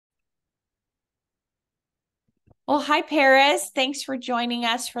Well, hi, Paris. Thanks for joining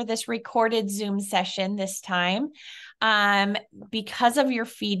us for this recorded Zoom session this time. Um, because of your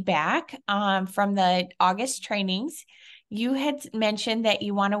feedback from the August trainings, you had mentioned that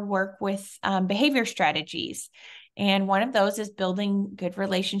you want to work with behavior strategies. And one of those is building good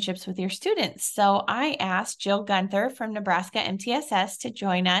relationships with your students. So I asked Jill Gunther from Nebraska MTSS to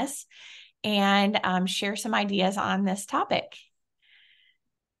join us and share some ideas on this topic.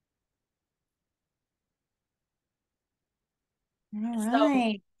 All So,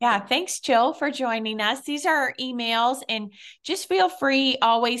 right. yeah, thanks, Jill, for joining us. These are our emails, and just feel free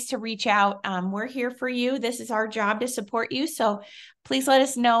always to reach out. We're here for you. This is our job to support you. So please let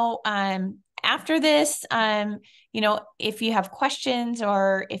us know after this, if you have questions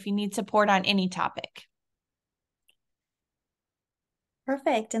or if you need support on any topic.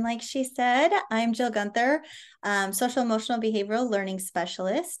 Perfect. And like she said, I'm Jill Gunther, social emotional behavioral learning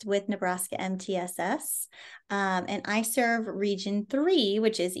specialist with Nebraska MTSS. And I serve Region 3,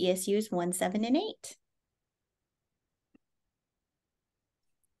 which is ESUs 1, 7, and 8.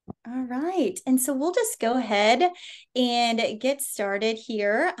 All right. And so we'll just go ahead and get started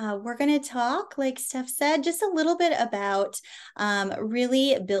here. We're going to talk, like Steph said, just a little bit about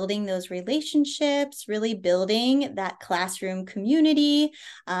really building those relationships, really building that classroom community,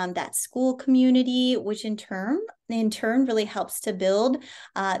 that school community, which in turn really helps to build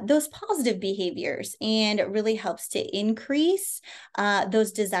those positive behaviors and really helps to increase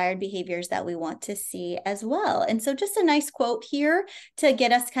those desired behaviors that we want to see as well. And so just a nice quote here to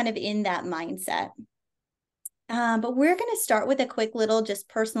get us kind of in that mindset. But we're going to start with a quick little just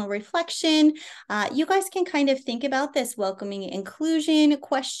personal reflection. You guys can kind of think about this welcoming inclusion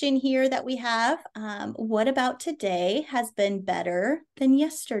question here that we have. What about today has been better than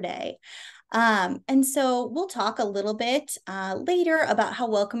yesterday? And so we'll talk a little bit later about how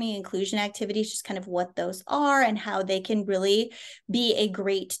welcoming inclusion activities, just kind of what those are and how they can really be a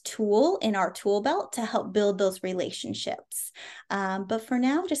great tool in our tool belt to help build those relationships. But for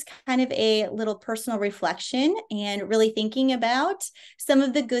now, just kind of a little personal reflection and really thinking about some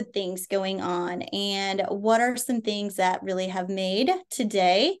of the good things going on and what are some things that really have made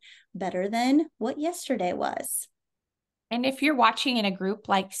today better than what yesterday was. And if you're watching in a group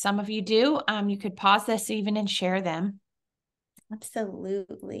like some of you do, you could pause this even and share them.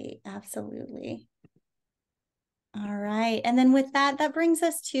 Absolutely. Absolutely. All right. And then with that, that brings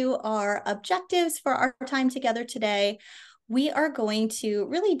us to our objectives for our time together today. We are going to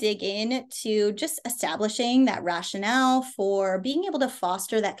really dig in to just establishing that rationale for being able to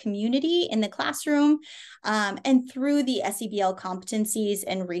foster that community in the classroom and through the SEBL competencies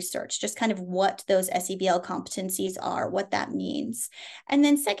and research, just kind of what those SEBL competencies are, what that means. And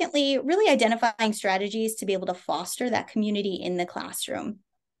then secondly, really identifying strategies to be able to foster that community in the classroom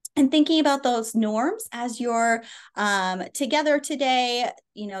and thinking about those norms as you're together today,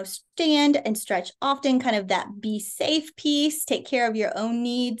 stand and stretch often, kind of that be safe piece, take care of your own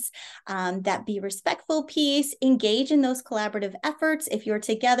needs, that be respectful piece, engage in those collaborative efforts if you're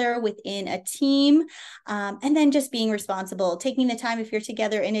together within a team, and then just being responsible, taking the time if you're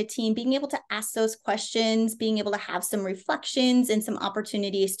together in a team, being able to ask those questions, being able to have some reflections and some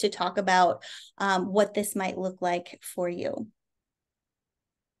opportunities to talk about what this might look like for you.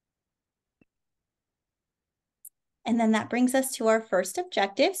 And then that brings us to our first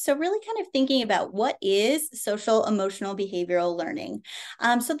objective. So really kind of thinking about what is social emotional behavioral learning.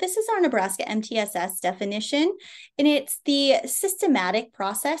 So this is our Nebraska MTSS definition, and it's the systematic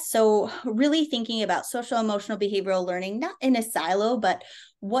process. So really thinking about social emotional behavioral learning, not in a silo, but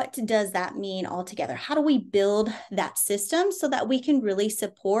what does that mean altogether? How do we build that system so that we can really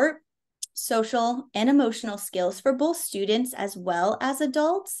support social and emotional skills for both students as well as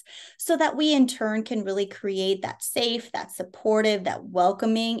adults, so that we in turn can really create that safe, that supportive, that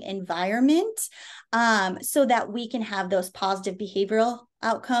welcoming environment, so that we can have those positive behavioral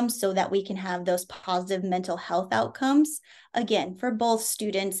outcomes, so that we can have those positive mental health outcomes, again, for both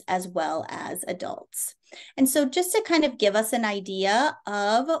students as well as adults. And so just to kind of give us an idea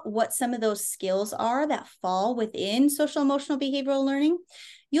of what some of those skills are that fall within social emotional behavioral learning,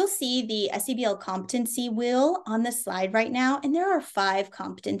 you'll see the SEBL competency wheel on the slide right now, and there are 5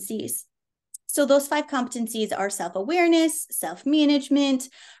 competencies. So those 5 competencies are self-awareness, self-management,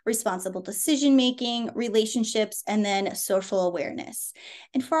 responsible decision-making, relationships, and then social awareness.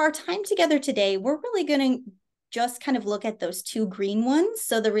 And for our time together today, we're really going to just kind of look at those 2 green ones.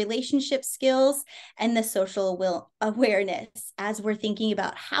 So the relationship skills and the social awareness, as we're thinking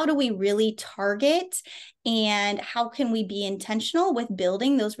about how do we really target and how can we be intentional with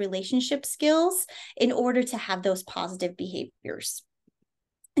building those relationship skills in order to have those positive behaviors.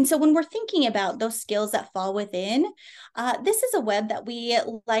 And so when we're thinking about those skills that fall within, this is a web that we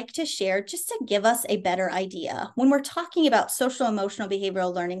like to share just to give us a better idea. When we're talking about social emotional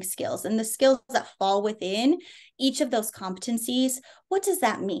behavioral learning skills and the skills that fall within each of those competencies, what does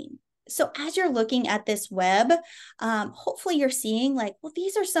that mean? So as you're looking at this web, hopefully you're seeing like, well,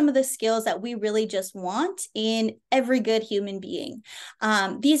 these are some of the skills that we really just want in every good human being.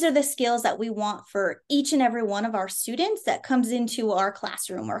 These are the skills that we want for each and every one of our students that comes into our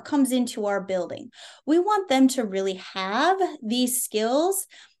classroom or comes into our building. We want them to really have these skills.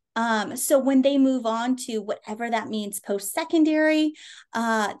 So when they move on to whatever that means post-secondary,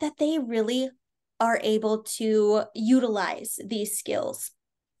 that they really are able to utilize these skills.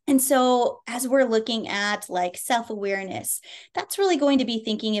 And so as we're looking at like self-awareness, that's really going to be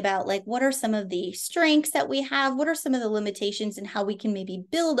thinking about like, what are some of the strengths that we have? What are some of the limitations and how we can maybe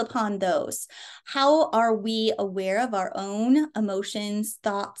build upon those? How are we aware of our own emotions,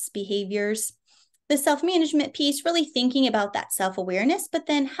 thoughts, behaviors? The self-management piece, really thinking about that self-awareness, but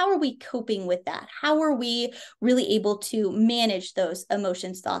then how are we coping with that? How are we really able to manage those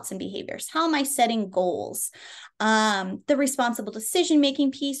emotions, thoughts, and behaviors? How am I setting goals? The responsible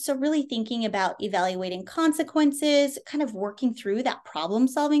decision-making piece, so really thinking about evaluating consequences, kind of working through that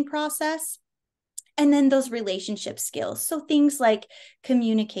problem-solving process. And then those relationship skills. So things like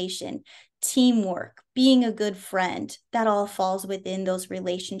communication, teamwork, being a good friend, that all falls within those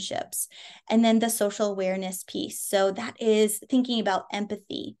relationships. And then the social awareness piece. So that is thinking about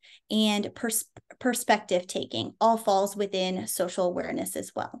empathy and perspective taking, all falls within social awareness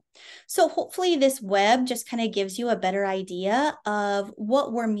as well. So hopefully this web just kind of gives you a better idea of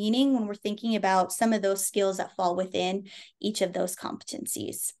what we're meaning when we're thinking about some of those skills that fall within each of those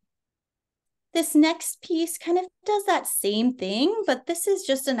competencies. This next piece kind of does that same thing, but this is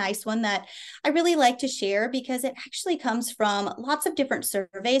just a nice one that I really like to share because it actually comes from lots of different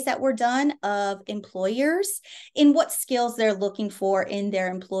surveys that were done of employers in what skills they're looking for in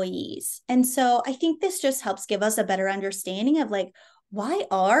their employees. And so I think this just helps give us a better understanding of like, why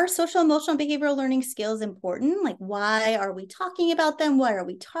are social emotional behavioral learning skills important? Like, why are we talking about them? Why are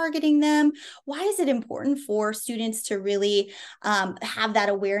we targeting them? Why is it important for students to really have that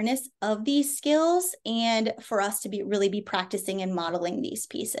awareness of these skills and for us to really be practicing and modeling these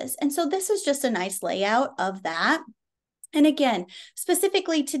pieces? And so this is just a nice layout of that. And again,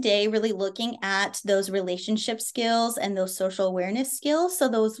 specifically today, really looking at those relationship skills and those social awareness skills. So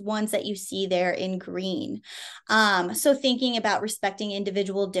those ones that you see there in green. So thinking about respecting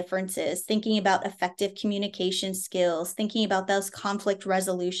individual differences, thinking about effective communication skills, thinking about those conflict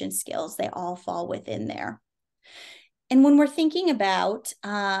resolution skills, they all fall within there. And when we're thinking about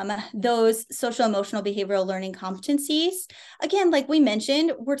those social emotional behavioral learning competencies, again, like we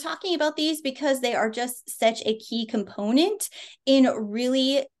mentioned, we're talking about these because they are just such a key component in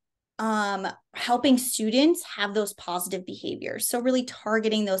really helping students have those positive behaviors. So really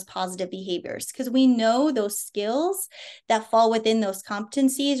targeting those positive behaviors because we know those skills that fall within those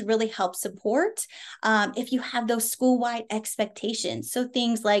competencies really help support if you have those school-wide expectations. So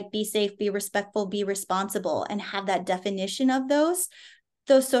things like be safe, be respectful, be responsible, and have that definition of those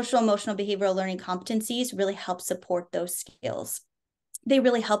social emotional behavioral learning competencies really help support those skills. They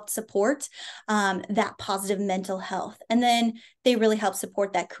really help support that positive mental health. And then they really help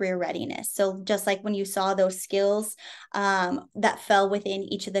support that career readiness. So just like when you saw those skills that fell within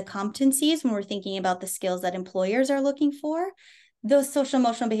each of the competencies, when we're thinking about the skills that employers are looking for, those social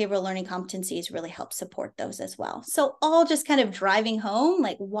emotional behavioral learning competencies really help support those as well. So all just kind of driving home,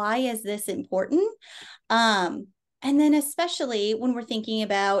 like, why is this important? And then especially when we're thinking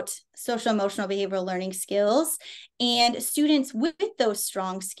about social emotional behavioral learning skills and students with those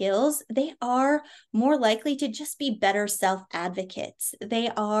strong skills, they are more likely to just be better self-advocates.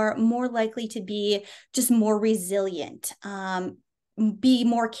 They are more likely to be just more resilient, be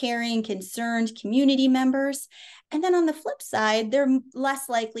more caring, concerned community members. And then on the flip side, they're less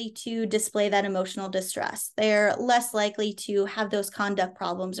likely to display that emotional distress. They're less likely to have those conduct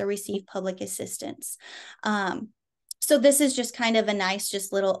problems or receive public assistance. So this is just kind of a nice,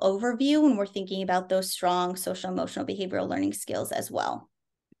 just little overview when we're thinking about those strong social emotional behavioral learning skills as well.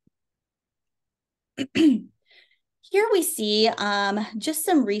 Here we see just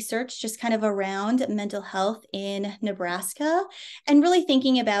some research just kind of around mental health in Nebraska and really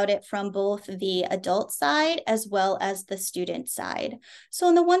thinking about it from both the adult side as well as the student side. So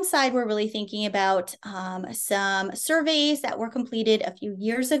on the one side, we're really thinking about some surveys that were completed a few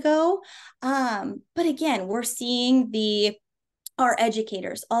years ago. But again, we're seeing our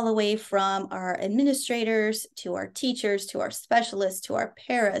educators, all the way from our administrators to our teachers, to our specialists, to our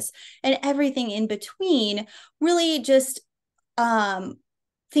paras, and everything in between, really just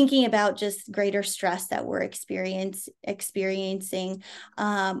thinking about just greater stress that we're experiencing,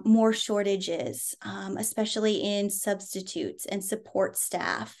 more shortages, especially in substitutes and support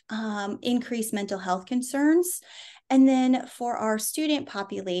staff, increased mental health concerns. And then for our student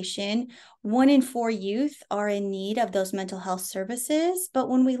population, 1 in 4 youth are in need of those mental health services. But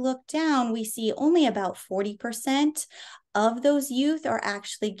when we look down, we see only about 40% of those youth are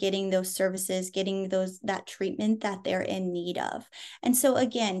actually getting those services, getting that treatment that they're in need of. And so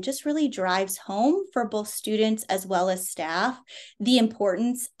again, just really drives home for both students as well as staff the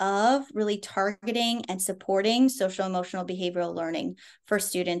importance of really targeting and supporting social emotional behavioral learning for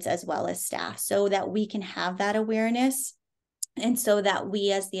students as well as staff, so that we can have that awareness, and so that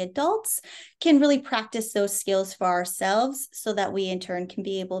we as the adults can really practice those skills for ourselves, so that we in turn can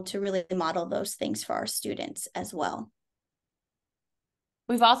be able to really model those things for our students as well.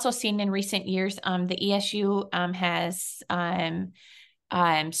 We've also seen in recent years, the ESU has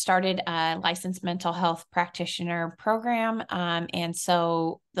started a licensed mental health practitioner program. And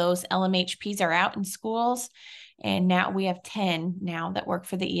so those LMHPs are out in schools. And now we have 10 now that work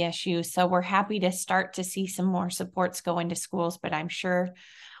for the ESU. So we're happy to start to see some more supports go into schools, but I'm sure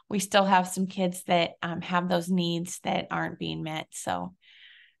we still have some kids that have those needs that aren't being met. So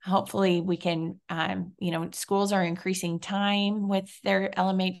hopefully we can, schools are increasing time with their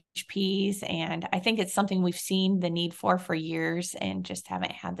LMHPs. And I think it's something we've seen the need for years and just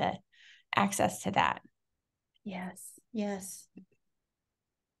haven't had the access to that. Yes, yes.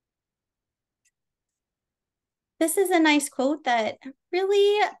 This is a nice quote that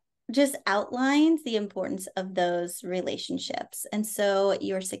really just outlines the importance of those relationships. And so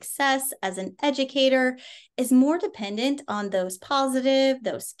your success as an educator is more dependent on those positive,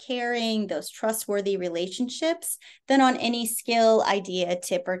 those caring, those trustworthy relationships than on any skill, idea,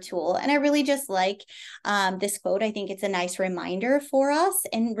 tip, or tool. And I really just like this quote. I think it's a nice reminder for us,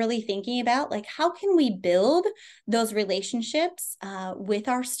 and really thinking about like, how can we build those relationships with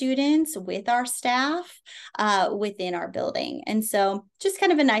our students, with our staff, within our building. And so just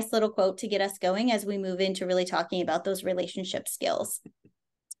kind of a nice little quote to get us going as we move into really talking about those relationship skills.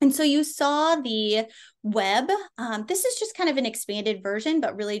 And so you saw the web. This is just kind of an expanded version,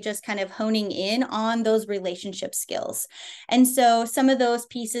 but really just kind of honing in on those relationship skills. And so some of those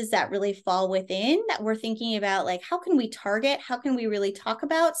pieces that really fall within that we're thinking about, like, how can we target, how can we really talk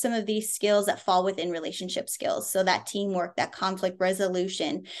about some of these skills that fall within relationship skills? So that teamwork, that conflict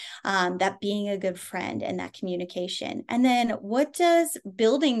resolution, that being a good friend, and that communication. And then what does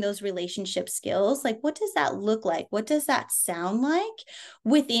building those relationship skills, like, what does that look like? What does that sound like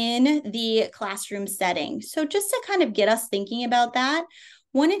within the classroom setting? So just to kind of get us thinking about that,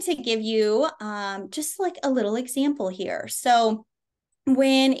 wanted to give you just like a little example here. So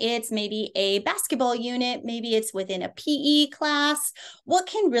when it's maybe a basketball unit, maybe it's within a PE class, what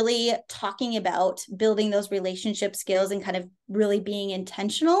can really talking about building those relationship skills and kind of really being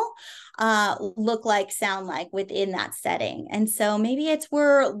intentional look like, sound like within that setting? And so maybe it's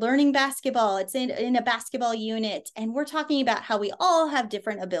we're learning basketball, it's in a basketball unit, and we're talking about how we all have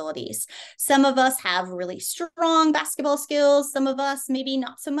different abilities. Some of us have really strong basketball skills, some of us maybe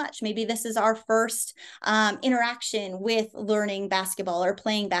not so much. Maybe this is our first interaction with learning basketball or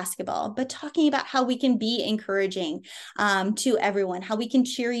playing basketball, but talking about how we can be encouraging to everyone, how we can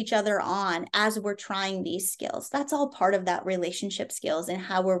cheer each other on as we're trying these skills. That's all part of that relationship skills and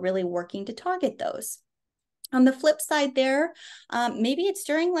how we're really working to target those. On the flip side there, maybe it's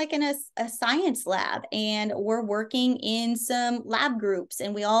during like a science lab, and we're working in some lab groups,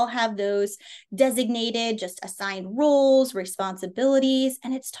 and we all have those designated, just assigned roles, responsibilities,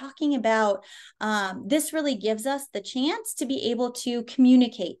 and it's talking about this really gives us the chance to be able to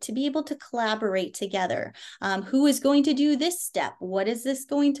communicate, to be able to collaborate together. Who is going to do this step? What is this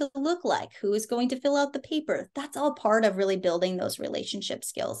going to look like? Who is going to fill out the paper? That's all part of really building those relationship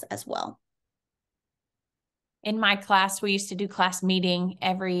skills as well. In my class, we used to do class meeting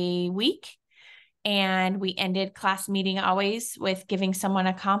every week, and we ended class meeting always with giving someone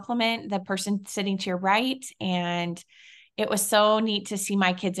a compliment, the person sitting to your right. And it was so neat to see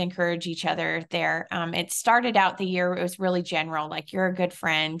my kids encourage each other there. It started out the year, it was really general, like, you're a good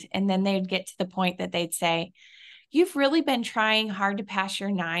friend. And then they'd get to the point that they'd say, you've really been trying hard to pass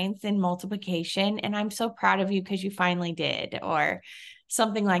your 9th in multiplication, and I'm so proud of you because you finally did, or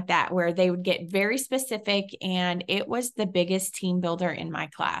something like that, where they would get very specific. And it was the biggest team builder in my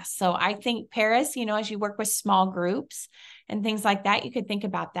class. So I think, Paris, as you work with small groups and things like that, you could think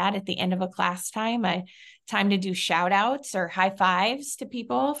about that at the end of a class time, a time to do shout outs or high fives to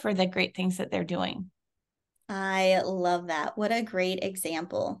people for the great things that they're doing. I love that. What a great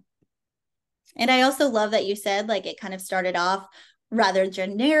example. And I also love that you said, like, it kind of started off rather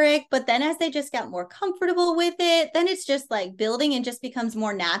generic, but then as they just got more comfortable with it, then it's just like building and just becomes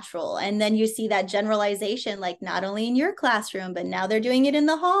more natural. And then you see that generalization, like not only in your classroom, but now they're doing it in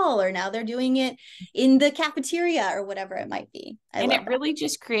the hall, or now they're doing it in the cafeteria, or whatever it might be. And it really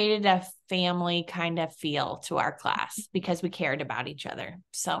just created a family kind of feel to our class because we cared about each other.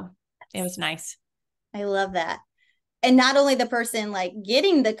 So it was nice. I love that. And not only the person like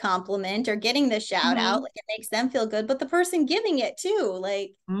getting the compliment or getting the shout out, like it makes them feel good, but the person giving it too,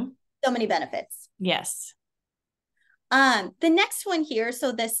 like so many benefits. Yes. The next one here,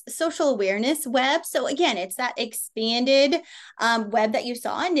 so this social awareness web. So again, it's that expanded web that you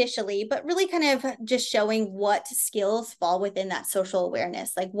saw initially, but really kind of just showing what skills fall within that social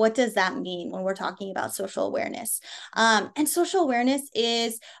awareness. Like, what does that mean when we're talking about social awareness? And social awareness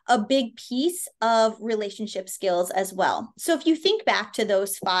is a big piece of relationship skills as well. So if you think back to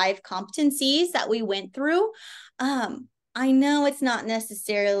those 5 competencies that we went through, I know it's not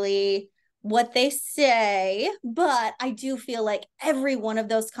necessarily what they say, but I do feel like every one of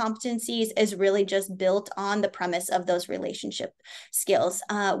those competencies is really just built on the premise of those relationship skills.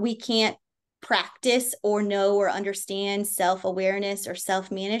 We can't practice or know or understand self-awareness or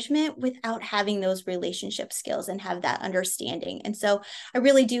self-management without having those relationship skills and have that understanding. And so I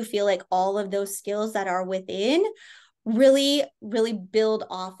really do feel like all of those skills that are within really, really build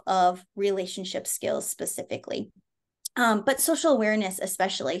off of relationship skills specifically. But social awareness,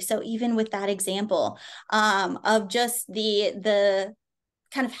 especially. So even with that example of just the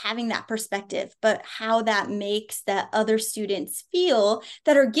kind of having that perspective, but how that makes that other students feel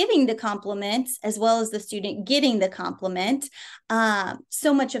that are giving the compliments as well as the student getting the compliment.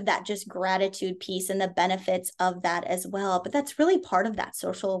 So much of that just gratitude piece and the benefits of that as well. But that's really part of that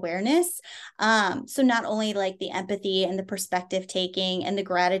social awareness. So not only like the empathy and the perspective taking and the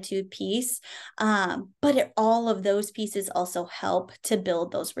gratitude piece, but all of those pieces also help to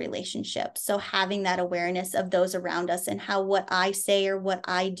build those relationships. So having that awareness of those around us and how what I say or what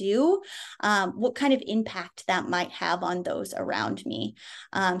I do, what kind of impact that might have on those around me.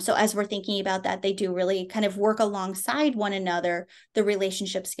 So as we're thinking about that, they do really kind of work alongside one another, the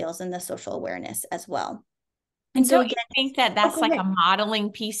relationship skills and the social awareness as well. And so again, I think that that's like a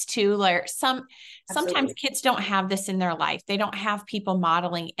modeling piece too. Like sometimes kids don't have this in their life. They don't have people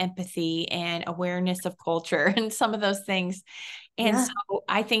modeling empathy and awareness of culture and some of those things. And so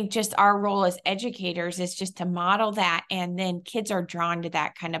I think just our role as educators is just to model that. And then kids are drawn to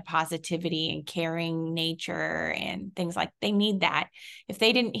that kind of positivity and caring nature and things like they need that. If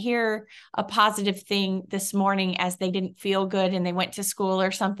they didn't hear a positive thing this morning as they didn't feel good and they went to school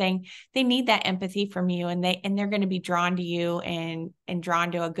or something, they need that empathy from you, and they're going to be drawn to you and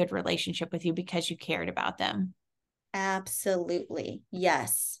drawn to a good relationship with you because you cared about them. Absolutely.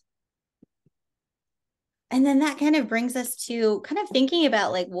 Yes. And then that kind of brings us to kind of thinking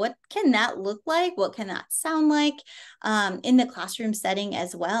about like, what can that look like? What can that sound like in the classroom setting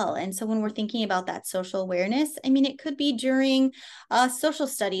as well? And so when we're thinking about that social awareness, I mean, it could be during a social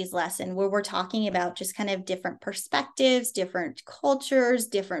studies lesson where we're talking about just kind of different perspectives, different cultures,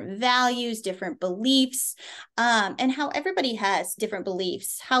 different values, different beliefs, and how everybody has different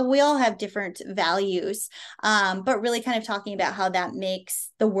beliefs, how we all have different values, but really kind of talking about how that makes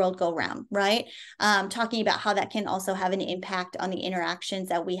the world go round, right? Talking about how that can also have an impact on the interactions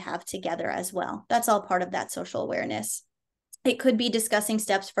that we have together as well. That's all part of that social awareness. It could be discussing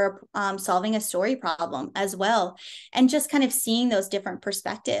steps for solving a story problem as well, and just kind of seeing those different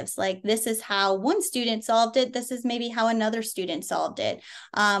perspectives. Like, this is how one student solved it. This is maybe how another student solved it,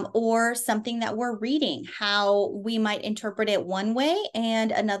 or something that we're reading, how we might interpret it one way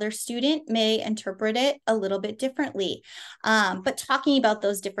and another student may interpret it a little bit differently. But talking about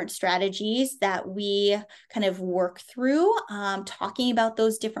those different strategies that we kind of work through, talking about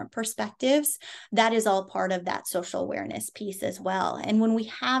those different perspectives, that is all part of that social awareness piece as well. And when we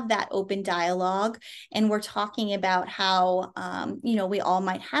have that open dialogue and we're talking about how, we all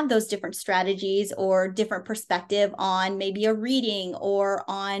might have those different strategies or different perspective on maybe a reading or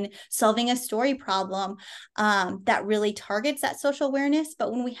on solving a story problem, that really targets that social awareness.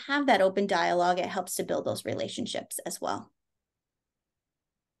 But when we have that open dialogue, it helps to build those relationships as well.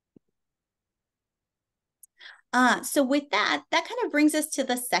 So with that kind of brings us to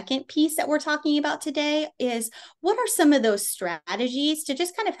the second piece that we're talking about today is, what are some of those strategies to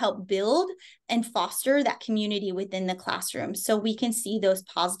just kind of help build and foster that community within the classroom so we can see those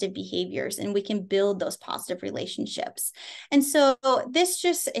positive behaviors and we can build those positive relationships. And so this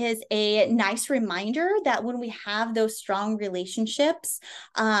just is a nice reminder that when we have those strong relationships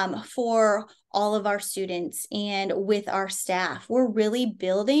for all of our students and with our staff, we're really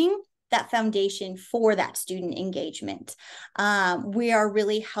building that foundation for that student engagement. We are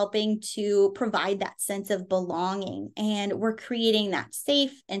really helping to provide that sense of belonging, and we're creating that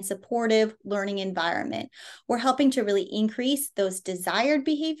safe and supportive learning environment. We're helping to really increase those desired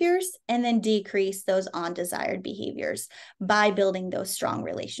behaviors and then decrease those undesired behaviors by building those strong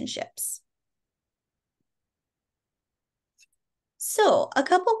relationships. So a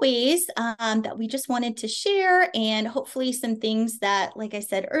couple ways that we just wanted to share, and hopefully some things that, like I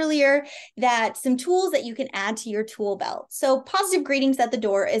said earlier, that some tools that you can add to your tool belt. So positive greetings at the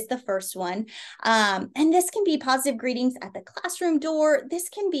door is the first one. And this can be positive greetings at the classroom door. This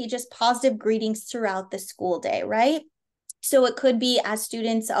can be just positive greetings throughout the school day, right? So it could be as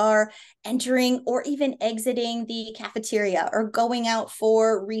students are entering or even exiting the cafeteria, or going out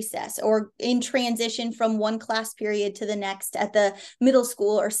for recess, or in transition from one class period to the next at the middle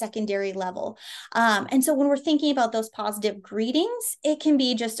school or secondary level. And so when we're thinking about those positive greetings, it can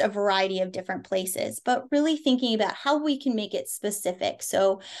be just a variety of different places, but really thinking about how we can make it specific.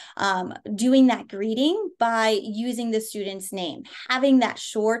 So doing that greeting by using the student's name, having that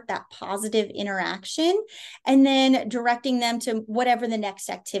short, that positive interaction, and then directing them to whatever the next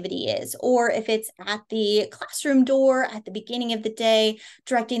activity is. Or if it's at the classroom door at the beginning of the day,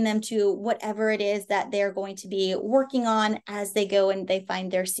 directing them to whatever it is that they're going to be working on as they go and they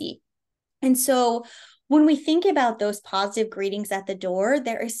find their seat. And so when we think about those positive greetings at the door,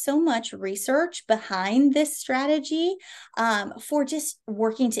 there is so much research behind this strategy for just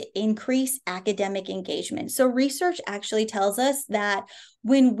working to increase academic engagement. So research actually tells us that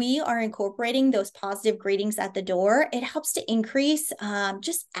when we are incorporating those positive greetings at the door, it helps to increase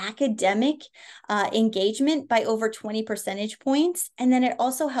just academic engagement by over 20 percentage points. And then it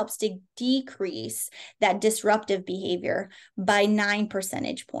also helps to decrease that disruptive behavior by 9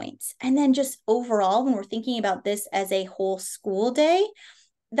 percentage points. And then just overall, when we're thinking about this as a whole school day,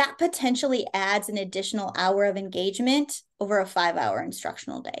 that potentially adds an additional hour of engagement over a 5-hour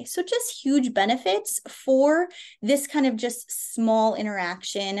instructional day. So just huge benefits for this kind of just small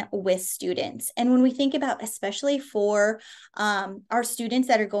interaction with students. And when we think about, especially for our students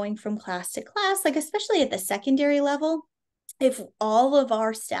that are going from class to class, like especially at the secondary level, if all of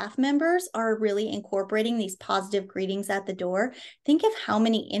our staff members are really incorporating these positive greetings at the door, think of how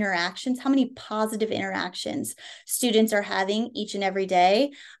many interactions, how many positive interactions students are having each and every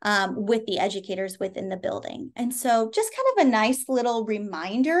day with the educators within the building. And so just kind of a nice little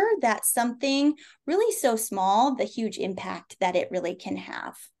reminder that something really so small, the huge impact that it really can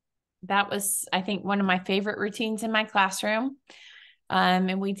have. That was, I think, one of my favorite routines in my classroom.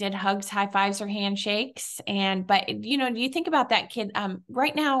 And we did hugs, high fives, or handshakes. But do you think about that kid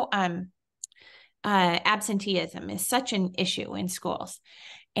right now, absenteeism is such an issue in schools.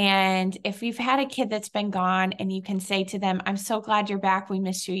 And if you've had a kid that's been gone and you can say to them, I'm so glad you're back. We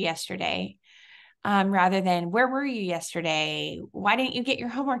missed you yesterday. Rather than, where were you yesterday? Why didn't you get your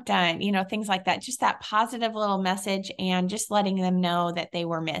homework done? Things like that. Just that positive little message and just letting them know that they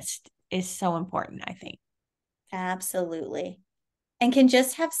were missed is so important, I think. Absolutely. And can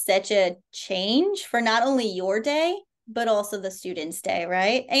just have such a change for not only your day, but also the students' day,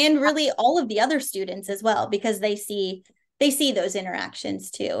 right? And really all of the other students as well, because they see those interactions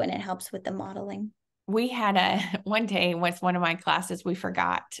too, and it helps with the modeling. We had one day with one of my classes, we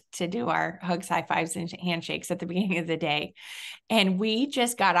forgot to do our hugs, high fives, and handshakes at the beginning of the day. And we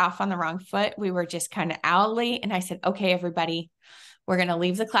just got off on the wrong foot. We were just kind of owly. And I said, okay, everybody, we're going to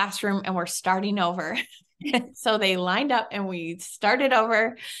leave the classroom and we're starting over. So they lined up and we started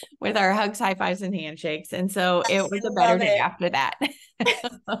over with our hugs, high fives, and handshakes. And so it was a better day after that.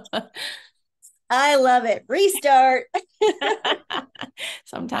 I love it. Restart.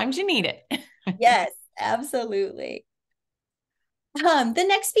 Sometimes you need it. Yes, absolutely. The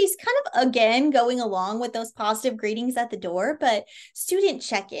next piece, kind of again going along with those positive greetings at the door, but student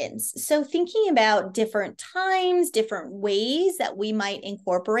check-ins. So thinking about different times, different ways that we might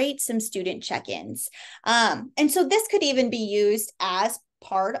incorporate some student check-ins. And so this could even be used as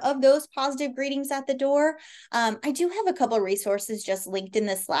part of those positive greetings at the door. I do have a couple of resources just linked in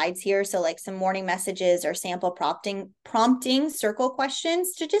the slides here. So like some morning messages or sample prompting circle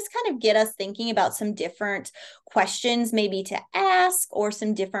questions to just kind of get us thinking about some different questions maybe to ask, or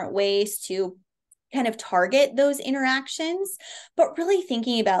some different ways to kind of target those interactions, but really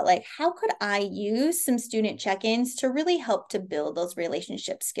thinking about like, how could I use some student check-ins to really help to build those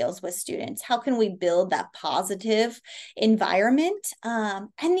relationship skills with students? How can we build that positive environment? And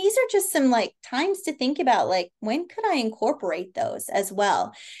these are just some like times to think about, like, when could I incorporate those as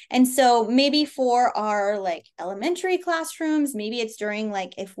well? And so maybe for our like elementary classrooms, maybe it's during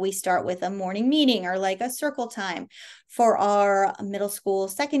like, if we start with a morning meeting or like a circle time. For our middle school,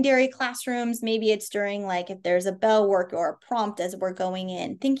 secondary classrooms, maybe it's during like if there's a bell work or a prompt as we're going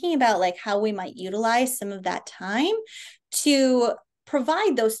in, thinking about like how we might utilize some of that time to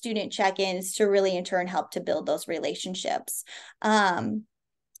provide those student check-ins to really in turn help to build those relationships.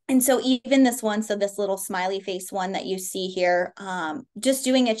 And so even this one, so this little smiley face one that you see here, just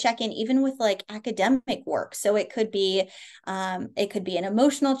doing a check-in, even with like academic work. So it could be an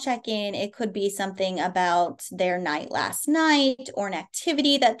emotional check-in. It could be something about their night last night or an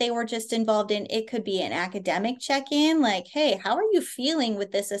activity that they were just involved in. It could be an academic check-in, like, hey, how are you feeling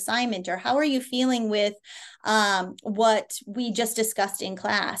with this assignment? Or how are you feeling with what we just discussed in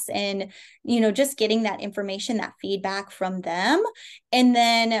class? And, just getting that information, that feedback from them. And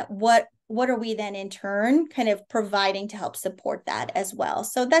then what are we then in turn kind of providing to help support that as well?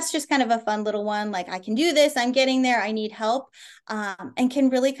 So that's just kind of a fun little one. Like, I can do this, I'm getting there, I need help, and can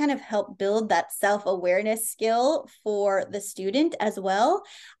really kind of help build that self-awareness skill for the student as well.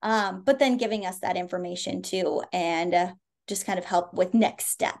 But then giving us that information too, and just kind of help with next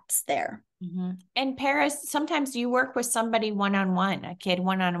steps there. Mm-hmm. And Paris, sometimes you work with somebody one-on-one, a kid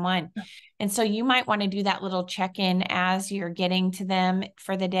one-on-one. And so you might want to do that little check-in as you're getting to them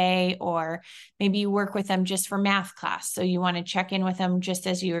for the day, or maybe you work with them just for math class. So you want to check in with them just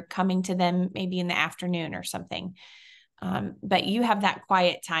as you're coming to them, maybe in the afternoon or something. But you have that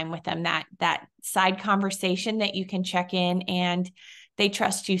quiet time with them, that side conversation that you can check in, and they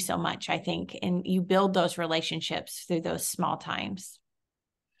trust you so much, I think, and you build those relationships through those small times.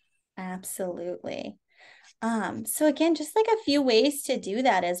 Absolutely. So again, just like a few ways to do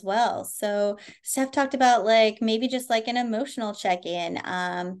that as well. So Steph talked about like maybe just like an emotional check-in.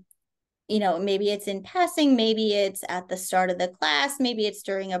 Maybe it's in passing, maybe it's at the start of the class, maybe it's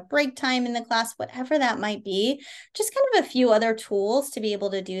during a break time in the class, whatever that might be. Just kind of a few other tools to be able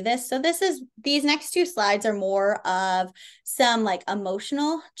to do this. So these next two slides are more of some like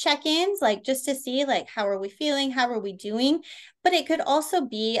emotional check-ins, like just to see like, how are we feeling? How are we doing? But it could also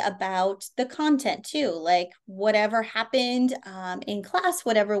be about the content too, like whatever happened in class,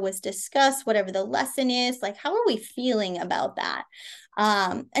 whatever was discussed, whatever the lesson is, like how are we feeling about that?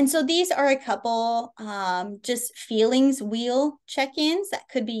 And so these are a couple just feelings wheel check-ins that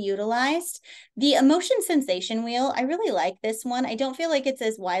could be utilized. The emotion sensation wheel, I really like this one. I don't feel like it's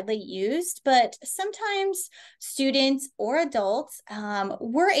as widely used, but sometimes students or adults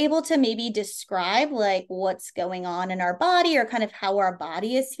we're able to maybe describe like what's going on in our body or kind of how our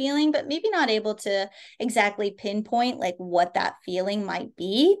body is feeling, but maybe not able to exactly pinpoint like what that feeling might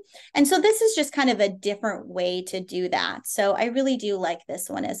be. And so this is just kind of a different way to do that. So I really do like this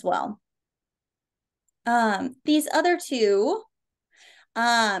one as well. These other two,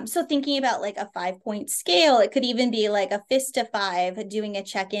 so thinking about like a 5-point scale, it could even be like a fist to 5, doing a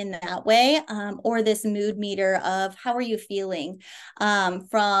check-in that way, or this mood meter of how are you feeling,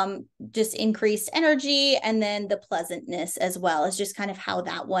 from just increased energy, and then the pleasantness as well is just kind of how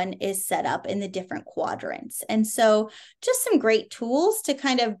that one is set up in the different quadrants. And so just some great tools to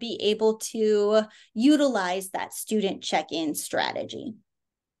kind of be able to utilize that student check-in strategy.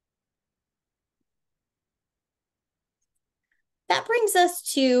 That brings us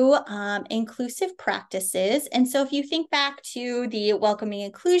to inclusive practices. And so if you think back to the welcoming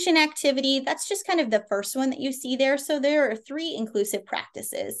inclusion activity, that's just kind of the first one that you see there. So there are 3 inclusive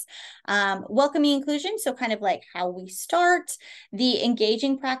practices. Welcoming inclusion, so kind of like how we start. The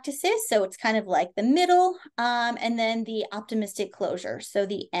engaging practices, so it's kind of like the middle, and then the optimistic closure, so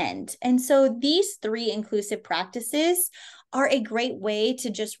the end. And so these 3 inclusive practices are a great way to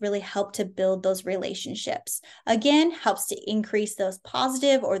just really help to build those relationships. Again, helps to increase those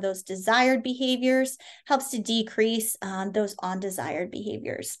positive or those desired behaviors, helps to decrease those undesired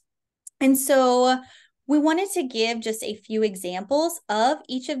behaviors. And so we wanted to give just a few examples of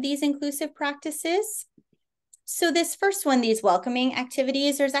each of these inclusive practices. So this first one, these welcoming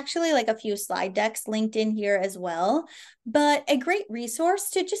activities, there's actually like a few slide decks linked in here as well, but a great resource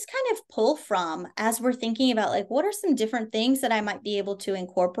to just kind of pull from as we're thinking about like, what are some different things that I might be able to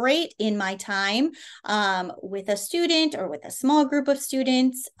incorporate in my time with a student or with a small group of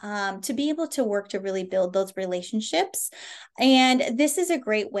students to be able to work to really build those relationships. And this is a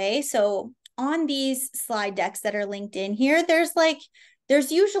great way. So on these slide decks that are linked in here, there's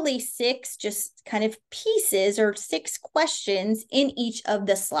usually 6 just kind of pieces or 6 questions in each of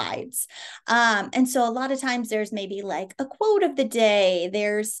the slides. And so a lot of times there's maybe like a quote of the day,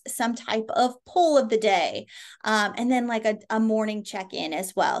 there's some type of poll of the day, and then like a morning check-in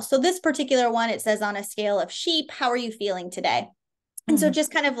as well. So this particular one, it says on a scale of sheep, how are you feeling today? And so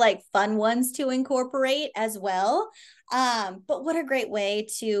just kind of like fun ones to incorporate as well. But what a great way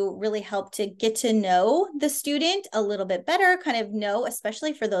to really help to get to know the student a little bit better, kind of know,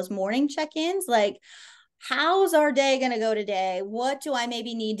 especially for those morning check-ins, like, how's our day going to go today? What do I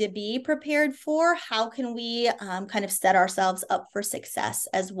maybe need to be prepared for? How can we kind of set ourselves up for success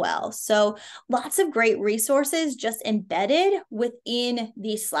as well? So lots of great resources just embedded within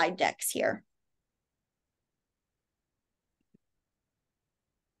these slide decks here.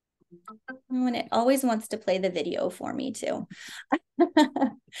 And it always wants to play the video for me too.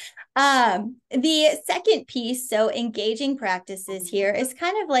 The second piece, so engaging practices here, is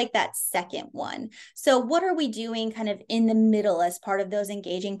kind of like that second one. So what are we doing kind of in the middle as part of those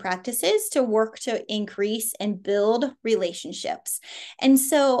engaging practices to work to increase and build relationships? And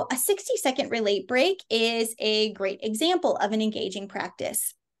so a 60-second relate break is a great example of an engaging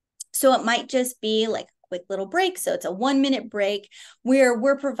practice. So it might just be like quick little break. So it's a 1-minute break where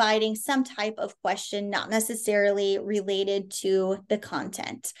we're providing some type of question, not necessarily related to the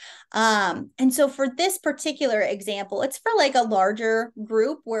content. And so for this particular example, it's for like a larger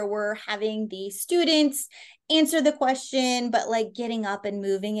group where we're having the students answer the question, but like getting up and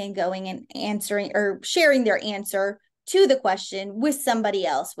moving and going and answering or sharing their answer to the question with somebody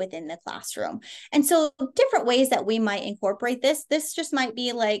else within the classroom. And so different ways that we might incorporate this just might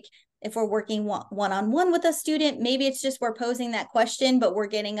be like, if we're working one-on-one with a student, maybe it's just we're posing that question, but we're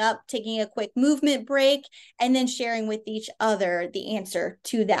getting up, taking a quick movement break, and then sharing with each other the answer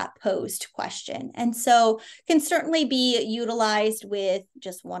to that posed question. And so can certainly be utilized with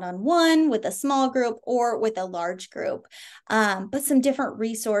just one-on-one, with a small group, or with a large group. But some different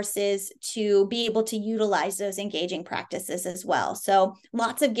resources to be able to utilize those engaging practices as well. So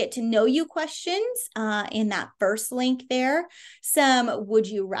lots of get to know you questions in that first link there. Some would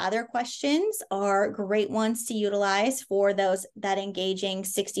you rather questions are great ones to utilize for that engaging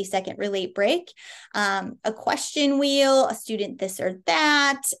 60-second relate break. A question wheel, a student this or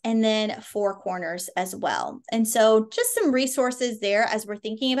that, and then 4 corners as well. And so just some resources there as we're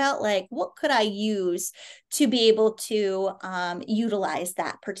thinking about like, what could I use to be able to utilize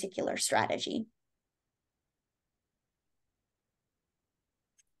that particular strategy.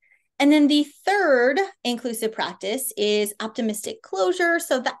 And then the third inclusive practice is optimistic closure.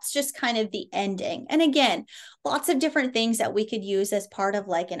 So that's just kind of the ending. And again, lots of different things that we could use as part of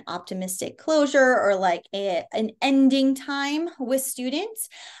like an optimistic closure or like an ending time with students.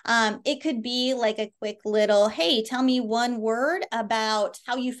 It could be like a quick little, hey, tell me one word about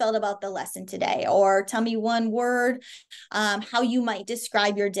how you felt about the lesson today, or tell me one word how you might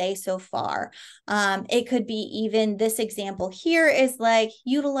describe your day so far. It could be even this example here is like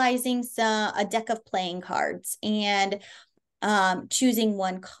utilizing a deck of playing cards and choosing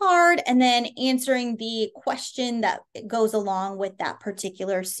one card and then answering the question that goes along with that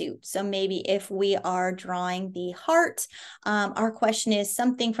particular suit. So maybe if we are drawing the heart, our question is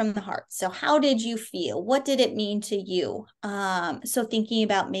something from the heart. So how did you feel? What did it mean to you? So thinking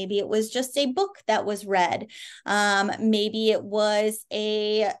about maybe it was just a book that was read. Maybe it was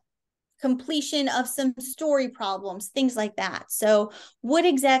a completion of some story problems, things like that. So what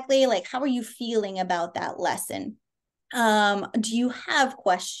exactly, like, how are you feeling about that lesson? Do you have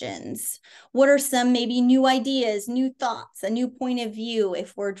questions? What are some maybe new ideas, new thoughts, a new point of view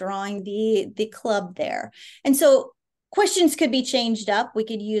if we're drawing the club there? And so questions could be changed up. We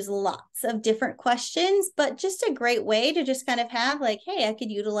could use lots of different questions, but just a great way to just kind of have like, hey, I could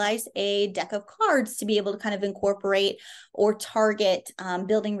utilize a deck of cards to be able to kind of incorporate or target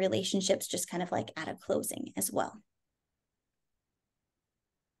building relationships just kind of like at a closing as well.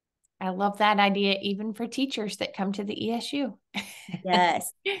 I love that idea, even for teachers that come to the ESU.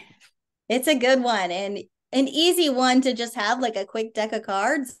 Yes, it's a good one. And an easy one to just have like a quick deck of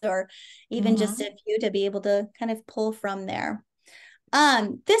cards or even just a few to be able to kind of pull from there.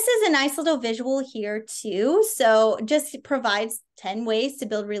 This is a nice little visual here too. So just provides 10 ways to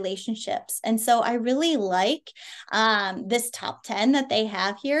build relationships. And so I really like this top 10 that they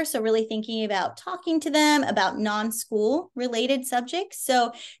have here. So really thinking about talking to them about non-school related subjects.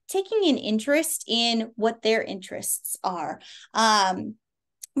 So taking an interest in what their interests are.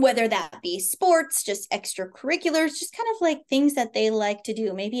 Whether that be sports, just extracurriculars, just kind of like things that they like to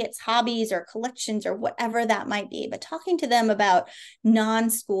do. Maybe it's hobbies or collections or whatever that might be. But talking to them about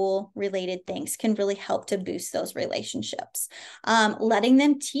non-school related things can really help to boost those relationships. Letting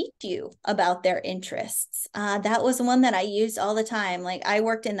them teach you about their interests. That was one that I used all the time. Like I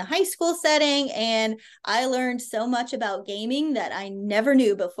worked in the high school setting and I learned so much about gaming that I never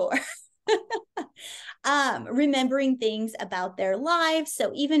knew before. remembering things about their lives.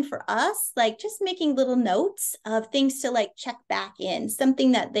 So even for us, like just making little notes of things to like check back in,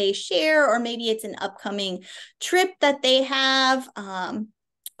 something that they share, or maybe it's an upcoming trip that they have.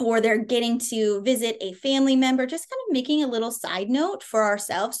 Or they're getting to visit a family member, just kind of making a little side note for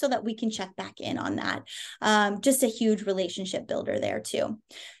ourselves so that we can check back in on that. Just a huge relationship builder there too.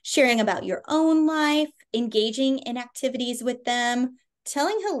 Sharing about your own life, engaging in activities with them,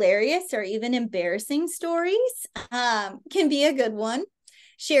 telling hilarious or even embarrassing stories can be a good one.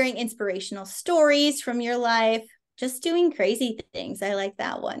 Sharing inspirational stories from your life, just doing crazy things. I like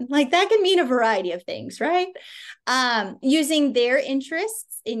that one. Like that can mean a variety of things, right? Using their interests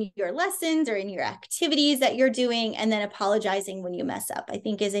in your lessons or in your activities that you're doing, and then apologizing when you mess up, I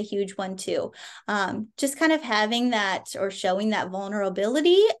think is a huge one too. Just kind of having that or showing that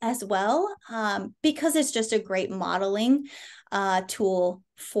vulnerability as well, because it's just a great modeling tool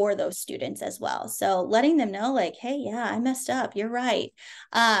for those students as well. So letting them know like, hey, yeah, I messed up. You're right.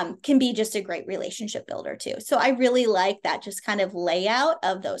 Can be just a great relationship builder too. So I really like that just kind of layout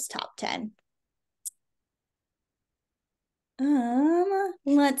of those top 10.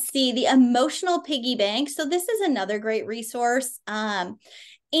 Let's see, the emotional piggy bank. So this is another great resource.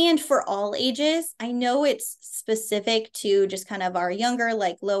 And for all ages. I know it's specific to just kind of our younger,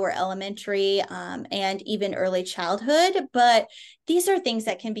 like lower elementary and even early childhood, but these are things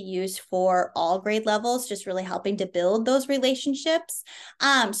that can be used for all grade levels, just really helping to build those relationships.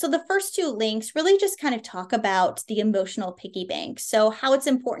 So the first two links really just kind of talk about the emotional piggy bank. So how it's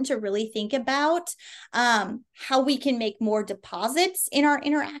important to really think about how we can make more deposits in our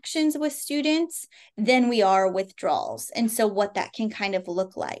interactions with students than we are withdrawals. And so what that can kind of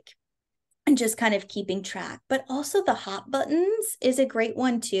look like. And just kind of keeping track, but also the hot buttons is a great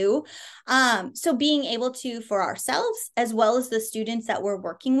one too. So being able to, for ourselves, as well as the students that we're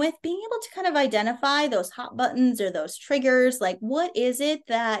working with, being able to kind of identify those hot buttons or those triggers, like what is it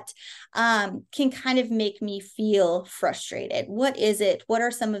that can kind of make me feel frustrated? What is it? What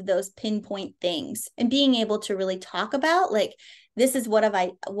are some of those pinpoint things? And being able to really talk about like, this is what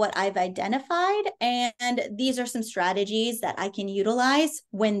I've identified, and these are some strategies that I can utilize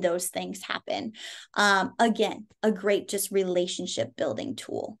when those things happen. Again, a great just relationship building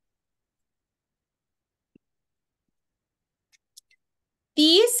tool.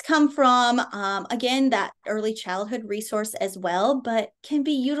 These come from, again, that early childhood resource as well, but can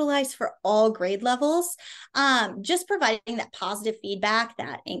be utilized for all grade levels, just providing that positive feedback,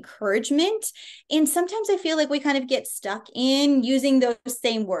 that encouragement. And sometimes I feel like we kind of get stuck in using those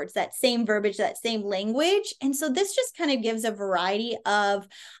same words, that same verbiage, that same language. And so this just kind of gives a variety of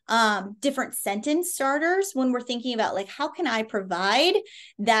different sentence starters when we're thinking about like, how can I provide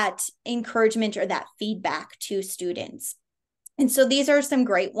that encouragement or that feedback to students? And so these are some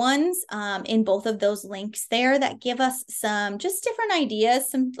great ones in both of those links there that give us some just different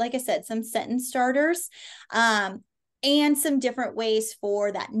ideas, some, like I said, some sentence starters, and some different ways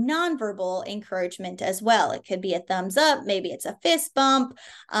for that nonverbal encouragement as well. It could be a thumbs up, maybe it's a fist bump,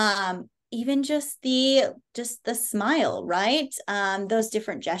 even just the smile, right? Those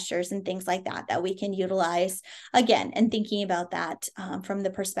different gestures and things like that that we can utilize again, and thinking about that from the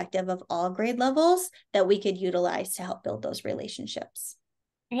perspective of all grade levels that we could utilize to help build those relationships.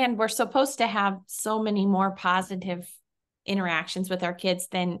 And we're supposed to have so many more positive interactions with our kids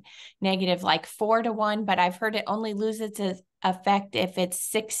than negative, like 4-1, but I've heard it only loses its effect if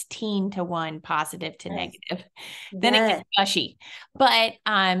it's 16-1 positive to negative. Then it gets gushy. But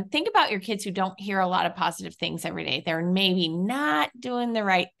think about your kids who don't hear a lot of positive things every day. They're maybe not doing the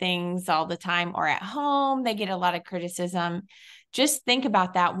right things all the time, or at home they get a lot of criticism. Just think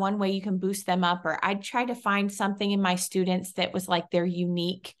about that. One way you can boost them up, or I'd try to find something in my students that was like their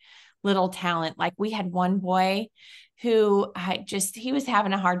unique little talent. Like we had one boy who he was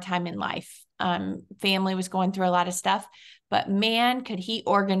having a hard time in life. Family was going through a lot of stuff, but man, could he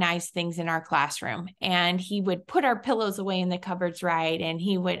organize things in our classroom. And he would put our pillows away in the cupboards right, and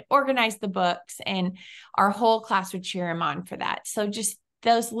he would organize the books, and our whole class would cheer him on for that. So just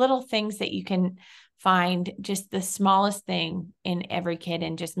those little things that you can find, just the smallest thing in every kid,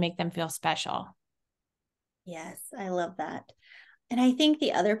 and just make them feel special. Yes, I love that. And I think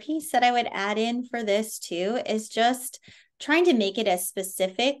the other piece that I would add in for this too is just trying to make it as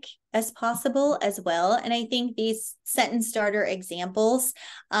specific as possible as well. And I think these sentence starter examples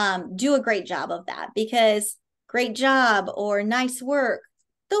do a great job of that, because great job or nice work,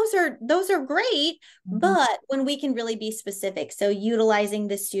 those are great, but when we can really be specific, so utilizing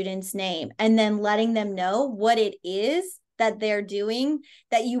the student's name and then letting them know what it is that they're doing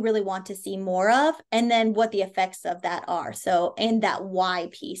that you really want to see more of, and then what the effects of that are. So, and that why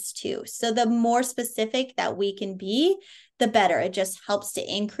piece too. So the more specific that we can be, the better. It just helps to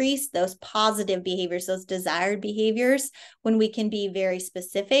increase those positive behaviors, those desired behaviors, when we can be very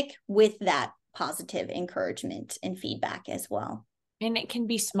specific with that positive encouragement and feedback as well. And it can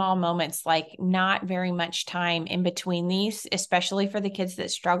be small moments, like not very much time in between these, especially for the kids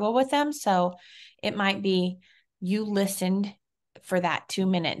that struggle with them. So it might be you listened for that 2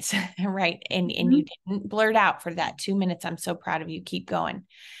 minutes, right? And you didn't blurt out for that 2 minutes. I'm so proud of you. Keep going.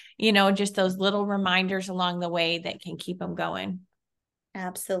 Just those little reminders along the way that can keep them going.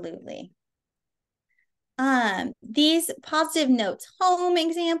 Absolutely. These positive notes home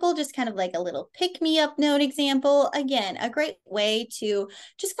example, just kind of like a little pick me up note example. Again, a great way to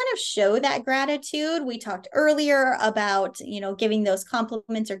just kind of show that gratitude. We talked earlier about, giving those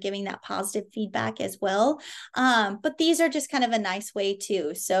compliments or giving that positive feedback as well. But these are just kind of a nice way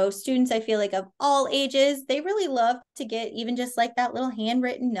too. So students, I feel like of all ages, they really love to get even just like that little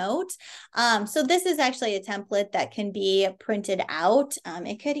handwritten note. So this is actually a template that can be printed out.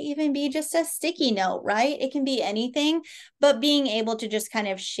 It could even be just a sticky note, right? It can be anything, but being able to just kind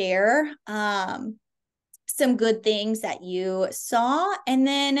of share some good things that you saw, and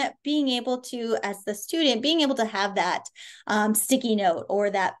then being able to, as the student, being able to have that sticky note or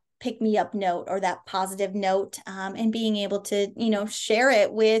that pick me up note or that positive note, and being able to, share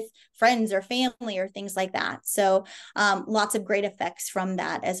it with friends or family or things like that. So lots of great effects from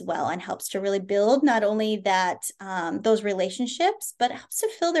that as well, and helps to really build not only that those relationships, but helps to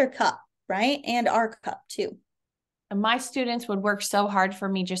fill their cup, right? And our cup too. My students would work so hard for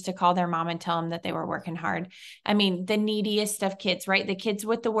me just to call their mom and tell them that they were working hard. I mean, the neediest of kids, right? The kids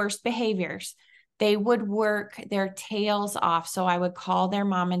with the worst behaviors, they would work their tails off. So I would call their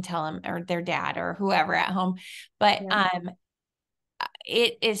mom and tell them, or their dad or whoever at home. But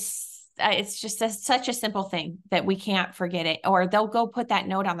it's just such a simple thing that we can't forget it. Or they'll go put that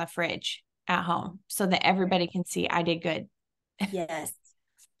note on the fridge at home so that everybody can see I did good. Yes,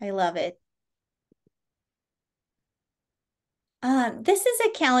 I love it. This is a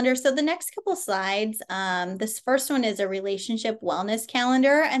calendar. So the next couple slides, this first one is a relationship wellness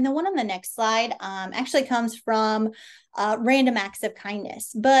calendar. And the one on the next slide actually comes from Random Acts of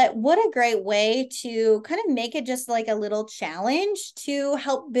Kindness. But what a great way to kind of make it just like a little challenge to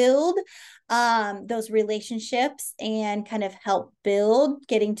help build those relationships and kind of help build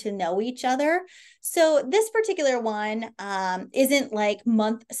getting to know each other. So this particular one isn't like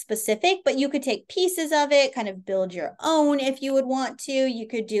month specific, but you could take pieces of it, kind of build your own if you would want to. You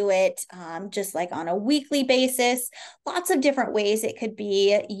could do it just like on a weekly basis. Lots of different ways it could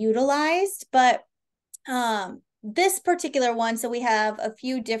be utilized, but this particular one, so we have a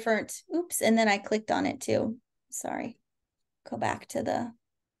few different, and then I clicked on it too. Sorry, go back to the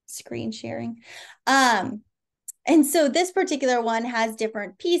screen sharing. And so this particular one has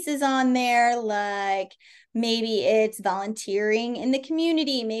different pieces on there, like maybe it's volunteering in the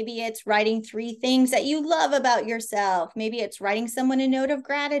community. Maybe it's writing 3 things that you love about yourself. Maybe it's writing someone a note of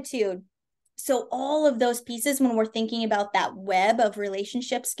gratitude. So all of those pieces, when we're thinking about that web of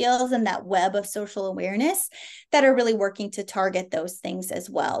relationship skills and that web of social awareness, that are really working to target those things as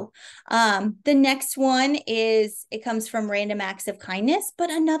well. The next one is, it comes from Random Acts of Kindness, but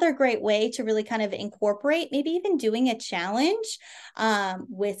another great way to really kind of incorporate, maybe even doing a challenge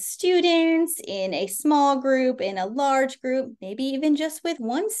with students in a small group, in a large group, maybe even just with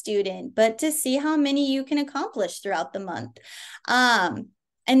one student, but to see how many you can accomplish throughout the month.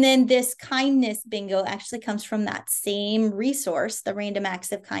 And then this kindness bingo actually comes from that same resource, the Random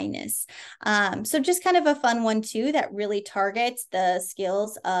Acts of Kindness. So just kind of a fun one too, that really targets the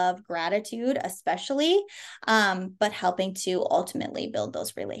skills of gratitude, especially, but helping to ultimately build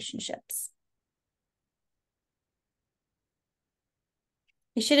those relationships.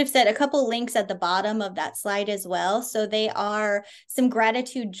 I should have said a couple links at the bottom of that slide as well. So they are some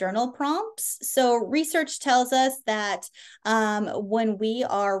gratitude journal prompts. So research tells us that when we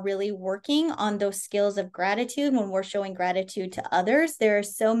are really working on those skills of gratitude, when we're showing gratitude to others, there are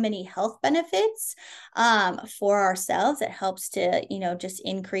so many health benefits for ourselves. It helps to, just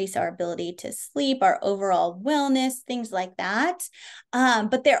increase our ability to sleep, our overall wellness, things like that.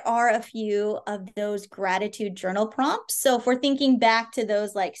 But there are a few of those gratitude journal prompts. So if we're thinking back to those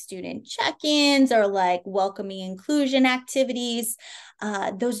like student check-ins or like welcoming inclusion activities,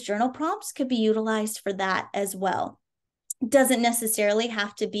 those journal prompts could be utilized for that as well. Doesn't necessarily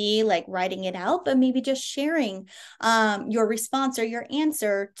have to be like writing it out, but maybe just sharing your response or your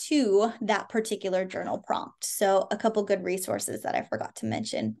answer to that particular journal prompt. So a couple good resources that I forgot to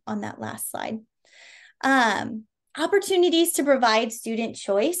mention on that last slide. Opportunities to provide student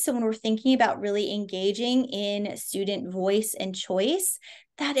choice. So when we're thinking about really engaging in student voice and choice,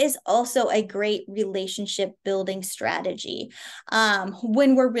 that is also a great relationship building strategy.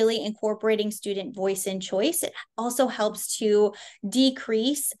 When we're really incorporating student voice and choice, it also helps to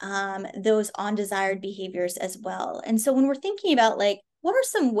decrease those undesired behaviors as well. And so when we're thinking about like, what are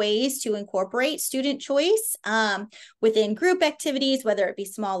some ways to incorporate student choice within group activities, whether it be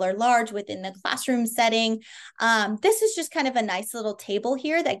small or large, within the classroom setting? This is just kind of a nice little table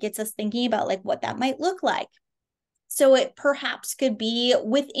here that gets us thinking about like what that might look like. So it perhaps could be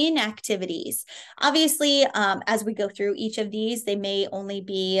within activities. Obviously, as we go through each of these, they may only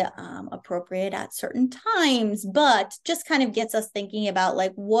be appropriate at certain times, but just kind of gets us thinking about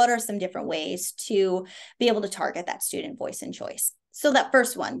like what are some different ways to be able to target that student voice and choice. So that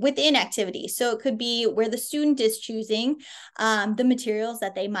first one, within activities. So it could be where the student is choosing the materials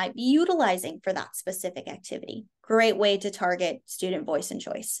that they might be utilizing for that specific activity. Great way to target student voice and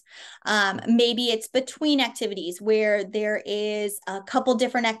choice. Maybe it's between activities where there is a couple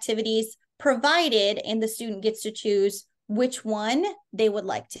different activities provided and the student gets to choose which one they would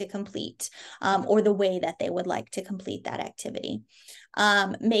like to complete or the way that they would like to complete that activity.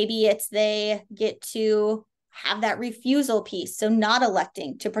 Maybe it's they get to have that refusal piece, so not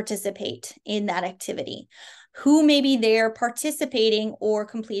electing to participate in that activity. Who maybe they're participating or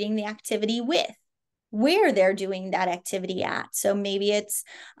completing the activity with, where they're doing that activity at. So maybe it's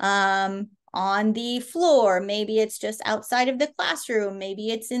on the floor, maybe it's just outside of the classroom, maybe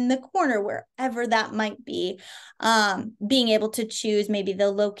it's in the corner, wherever that might be. Being able to choose maybe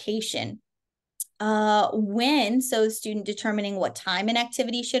the location. When, so student determining what time an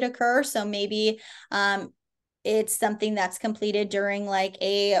activity should occur. So maybe it's something that's completed during like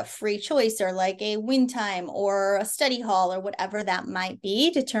a free choice or like a win time or a study hall or whatever that might be,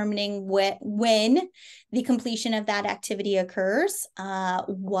 determining when the completion of that activity occurs,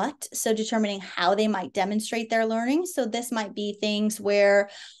 so determining how they might demonstrate their learning. So this might be things where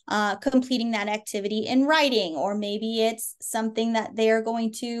completing that activity in writing, or maybe it's something that they are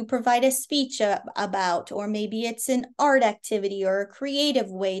going to provide a speech about, or maybe it's an art activity or a creative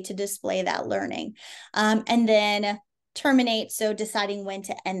way to display that learning. And then terminate, so deciding when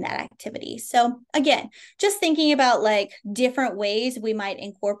to end that activity. So again, just thinking about like different ways we might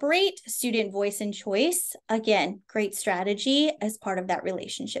incorporate student voice and choice. Again, great strategy as part of that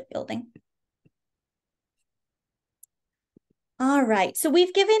relationship building. All right, so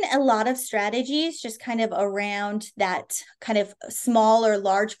we've given a lot of strategies just kind of around that kind of small or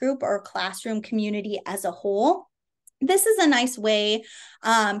large group or classroom community as a whole. This is a nice way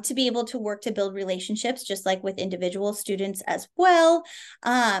to be able to work to build relationships, just like with individual students as well.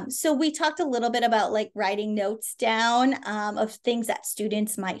 So we talked a little bit about like writing notes down of things that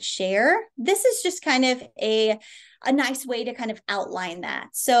students might share. This is just kind of a nice way to kind of outline that.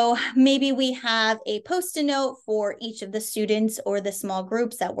 So maybe we have a post-it note for each of the students or the small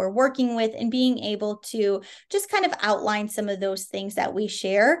groups that we're working with, and being able to just kind of outline some of those things that we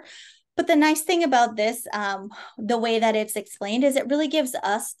share. But the nice thing about this, the way that it's explained, is it really gives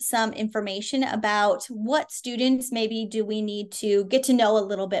us some information about what students maybe do we need to get to know a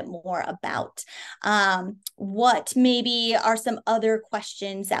little bit more about. What maybe are some other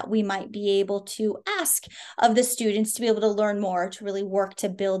questions that we might be able to ask of the students to be able to learn more, to really work to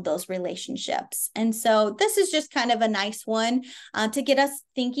build those relationships. And so this is just kind of a nice one to get us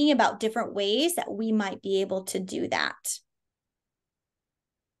thinking about different ways that we might be able to do that.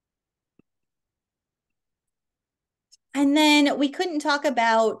 And then we couldn't talk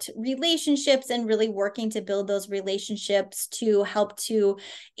about relationships and really working to build those relationships to help to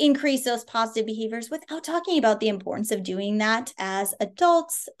increase those positive behaviors without talking about the importance of doing that as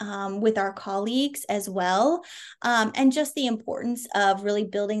adults with our colleagues as well. And just the importance of really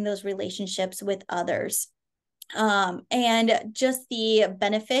building those relationships with others. And just the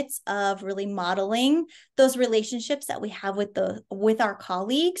benefits of really modeling those relationships that we have with our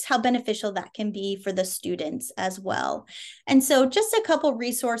colleagues, how beneficial that can be for the students as well. And so just a couple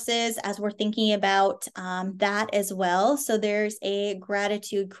resources as we're thinking about that as well. So there's a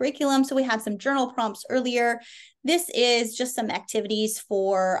gratitude curriculum. So we had some journal prompts earlier. This is just some activities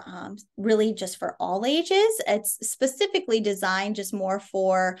for really just for all ages. It's specifically designed just more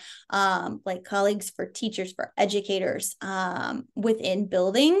for like colleagues, for teachers, for educators within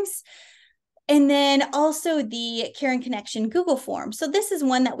buildings. And then also the Karen Connection Google form. So this is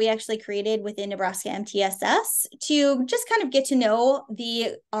one that we actually created within Nebraska MTSS to just kind of get to know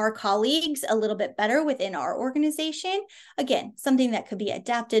our colleagues a little bit better within our organization. Again, something that could be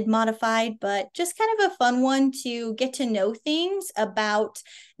adapted, modified, but just kind of a fun one to get to know things about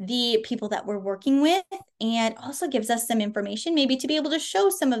the people that we're working with, and also gives us some information maybe to be able to show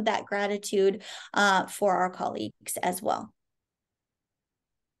some of that gratitude for our colleagues as well.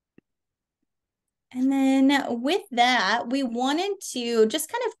 And then with that, we wanted to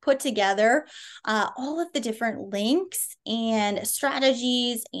just kind of put together all of the different links and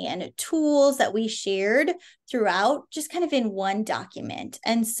strategies and tools that we shared throughout, just kind of in one document.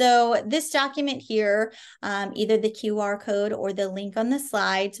 And so this document here, either the QR code or the link on the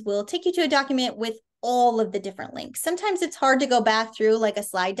slides, will take you to a document with all of the different links. Sometimes it's hard to go back through like a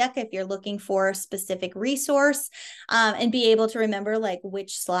slide deck if you're looking for a specific resource and be able to remember like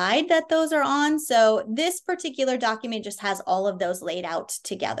which slide that those are on. So this particular document just has all of those laid out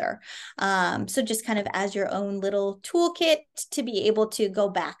together. So just kind of as your own little toolkit to be able to go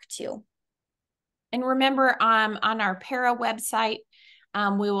back to. And remember, on our Para website,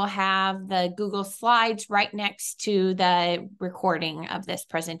 we will have the Google Slides right next to the recording of this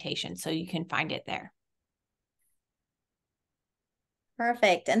presentation, so you can find it there.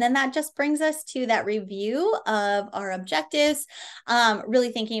 Perfect. And then that just brings us to that review of our objectives,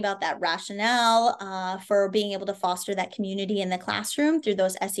 really thinking about that rationale for being able to foster that community in the classroom through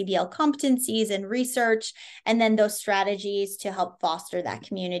those SEBL competencies and research, and then those strategies to help foster that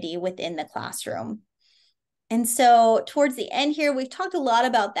community within the classroom. And so towards the end here, we've talked a lot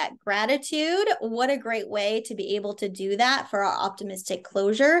about that gratitude. What a great way to be able to do that for our optimistic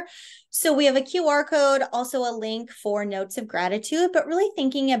closure. So we have a QR code, also a link for notes of gratitude, but really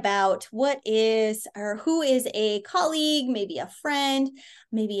thinking about what is or who is a colleague, maybe a friend,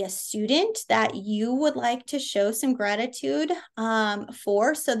 maybe a student that you would like to show some gratitude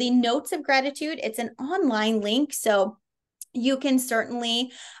for. So the notes of gratitude, it's an online link. So you can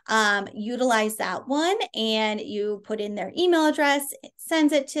certainly utilize that one, and you put in their email address, it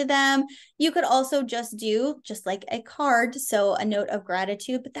sends it to them. You could also just do just like a card, so a note of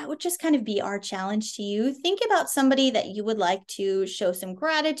gratitude, but that would just kind of be our challenge to you. Think about somebody that you would like to show some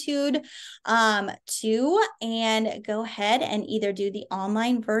gratitude to, and go ahead and either do the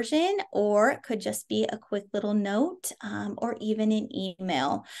online version, or it could just be a quick little note or even an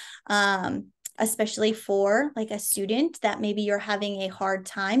email. Especially for like a student that maybe you're having a hard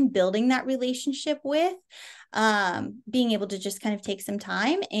time building that relationship with, being able to just kind of take some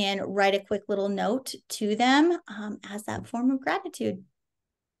time and write a quick little note to them as that form of gratitude.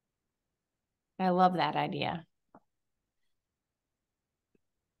 I love that idea.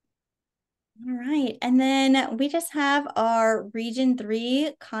 All right. And then we just have our Region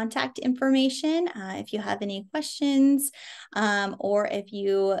 3 contact information. If you have any questions or if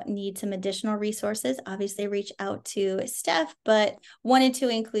you need some additional resources, obviously reach out to Steph, but wanted to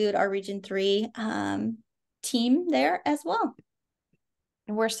include our Region 3 team there as well.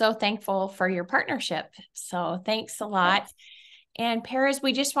 And we're so thankful for your partnership. So thanks a lot. Yes. And Paras,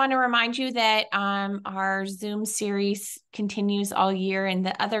 we just want to remind you that our Zoom series continues all year, and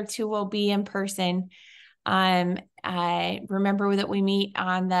the other two will be in person. Remember that we meet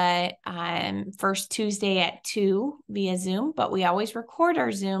on the first Tuesday at 2 via Zoom, but we always record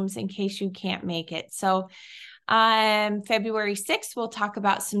our Zooms in case you can't make it. So February 6th, we'll talk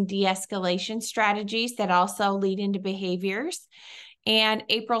about some de-escalation strategies that also lead into behaviors. And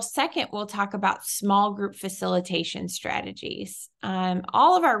April 2nd, we'll talk about small group facilitation strategies.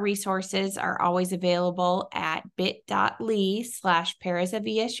 All of our resources are always available at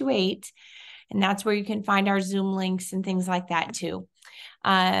bit.ly/parasofesu8. And that's where you can find our Zoom links and things like that too.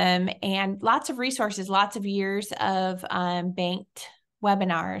 And lots of resources, lots of years of banked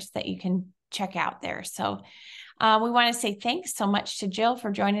webinars that you can check out there. So we want to say thanks so much to Jill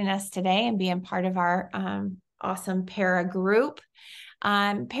for joining us today and being part of our awesome Para group.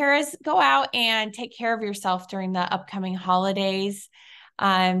 Paras, go out and take care of yourself during the upcoming holidays.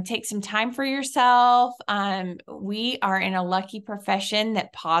 Take some time for yourself. We are in a lucky profession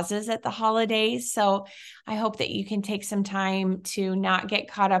that pauses at the holidays. So I hope that you can take some time to not get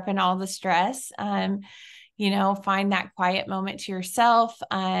caught up in all the stress. Find that quiet moment to yourself,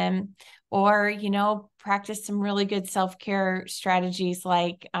 or, practice some really good self-care strategies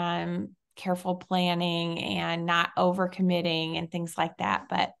like, careful planning and not overcommitting and things like that.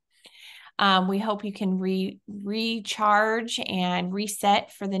 But we hope you can recharge and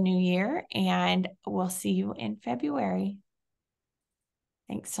reset for the new year, and we'll see you in February.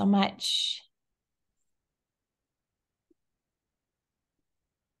 Thanks so much.